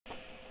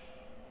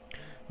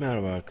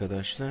Merhaba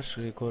arkadaşlar.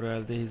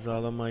 Corel'de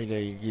hizalama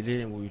ile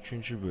ilgili bu 3.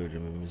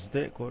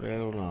 bölümümüzde Corel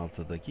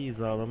 16'daki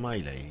hizalama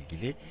ile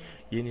ilgili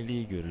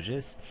yeniliği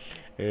göreceğiz.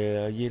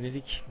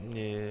 Yenilik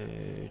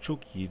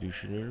çok iyi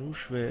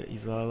düşünülmüş ve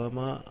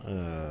hizalama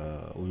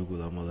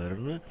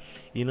uygulamalarını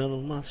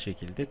inanılmaz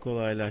şekilde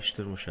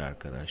kolaylaştırmış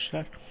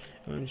arkadaşlar.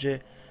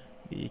 Önce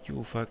bir iki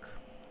ufak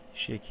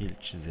şekil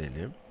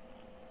çizelim.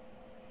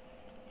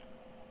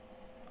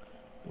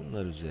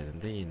 Bunlar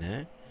üzerinde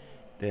yine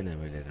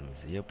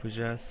denemelerimizi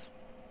yapacağız.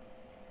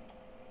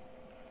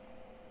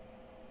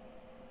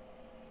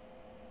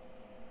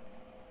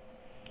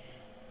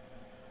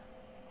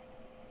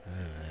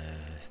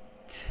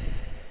 Evet.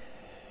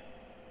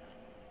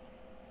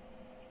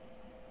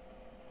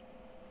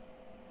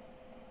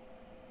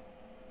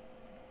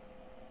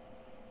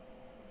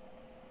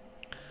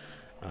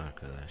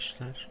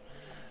 Arkadaşlar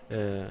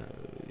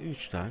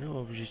 3 tane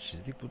obje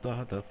çizdik. Bu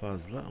daha da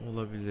fazla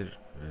olabilir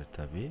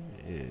tabi,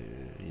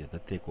 ya da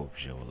tek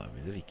obje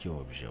olabilir, 2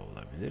 obje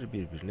olabilir,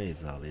 birbirine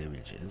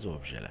hizalayabileceğiniz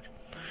objeler.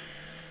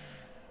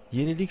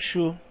 Yenilik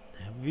şu: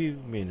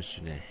 View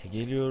menüsüne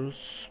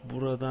geliyoruz.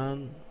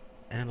 Buradan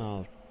en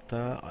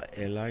altta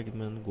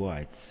Aligments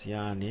Guides,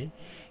 yani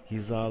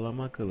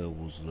hizalama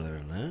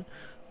kılavuzlarını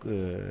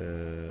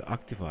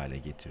aktif hale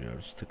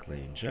getiriyoruz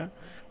tıklayınca.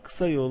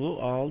 Kısa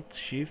yolu Alt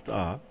Shift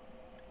A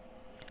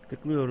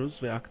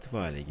tıklıyoruz ve aktif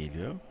hale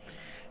geliyor.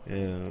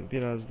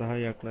 Biraz daha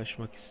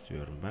yaklaşmak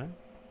istiyorum ben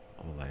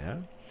olaya.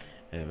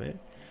 Evet.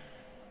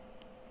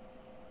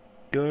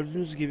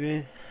 Gördüğünüz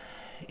gibi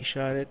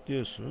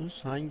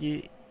işaretliyorsunuz.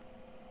 Hangi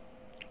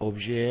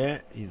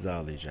objeye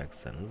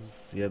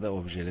hizalayacaksanız ya da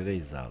objelere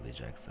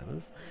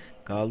hizalayacaksanız,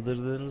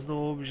 kaldırdığınızda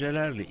o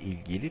objelerle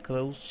ilgili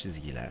kılavuz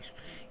çizgiler,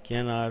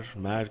 kenar,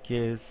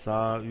 merkez,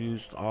 sağ,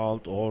 üst,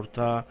 alt,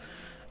 orta,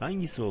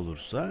 hangisi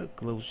olursa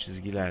kılavuz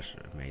çizgiler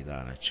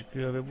meydana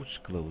çıkıyor ve bu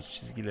kılavuz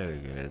çizgilere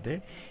göre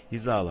de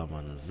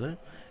hizalamanızı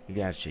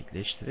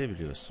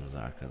gerçekleştirebiliyorsunuz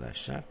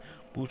arkadaşlar.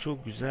 Bu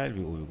çok güzel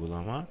bir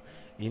uygulama.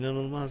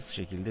 İnanılmaz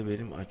şekilde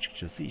benim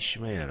açıkçası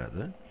işime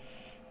yaradı.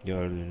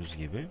 Gördüğünüz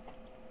gibi.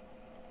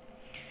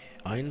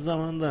 Aynı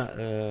zamanda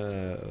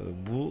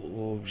bu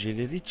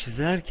objeleri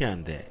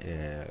çizerken de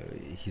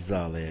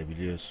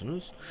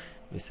hizalayabiliyorsunuz.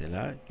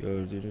 Mesela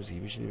gördüğünüz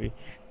gibi şimdi bir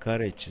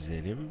kare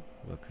çizelim.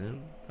 Bakın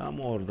tam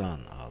oradan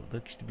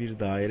aldık. İşte bir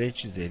daire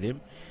çizelim.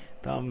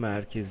 Tam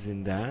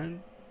merkezinden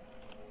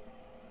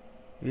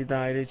bir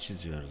daire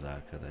çiziyoruz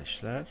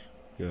arkadaşlar.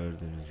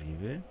 Gördüğünüz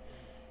gibi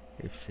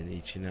hepsini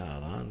içine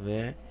alan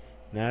ve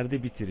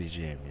nerede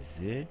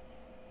bitireceğimize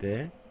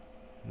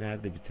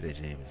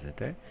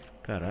de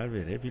karar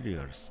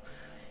verebiliyoruz.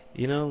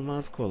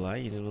 İnanılmaz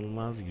kolay,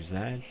 inanılmaz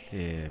güzel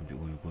bir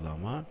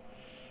uygulama.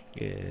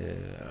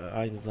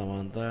 Aynı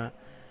zamanda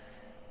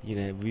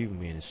yine View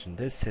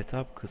menüsünde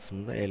Setup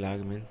kısmında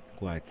Aligments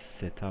Guides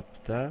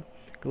Setup'ta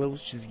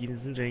kılavuz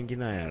çizginizin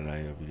rengini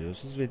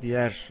ayarlayabiliyorsunuz ve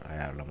diğer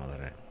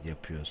ayarlamaları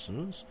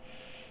yapıyorsunuz.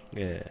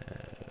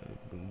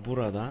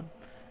 Buradan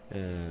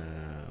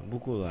bu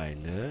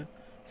kolaylığı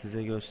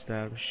size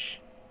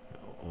göstermiş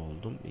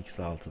oldum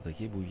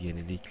X6'daki bu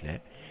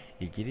yenilikle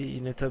ilgili.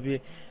 Yine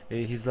tabi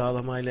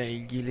hizalamayla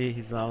ilgili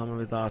hizalama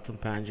ve dağıtım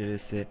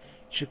penceresi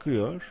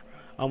çıkıyor.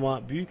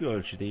 Ama büyük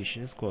ölçüde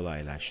işiniz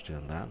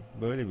kolaylaştığından,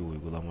 böyle bir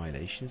uygulamayla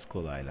işiniz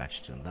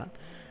kolaylaştığından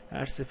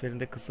her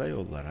seferinde kısa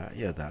yollara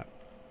ya da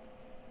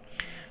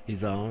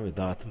hizalama ve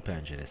dağıtım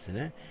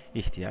penceresine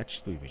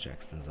ihtiyaç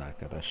duymayacaksınız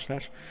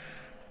arkadaşlar.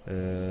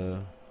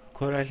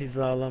 Corel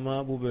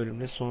hizalama bu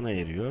bölümde sona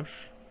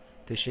eriyor.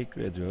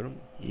 Teşekkür ediyorum.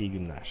 İyi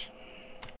günler.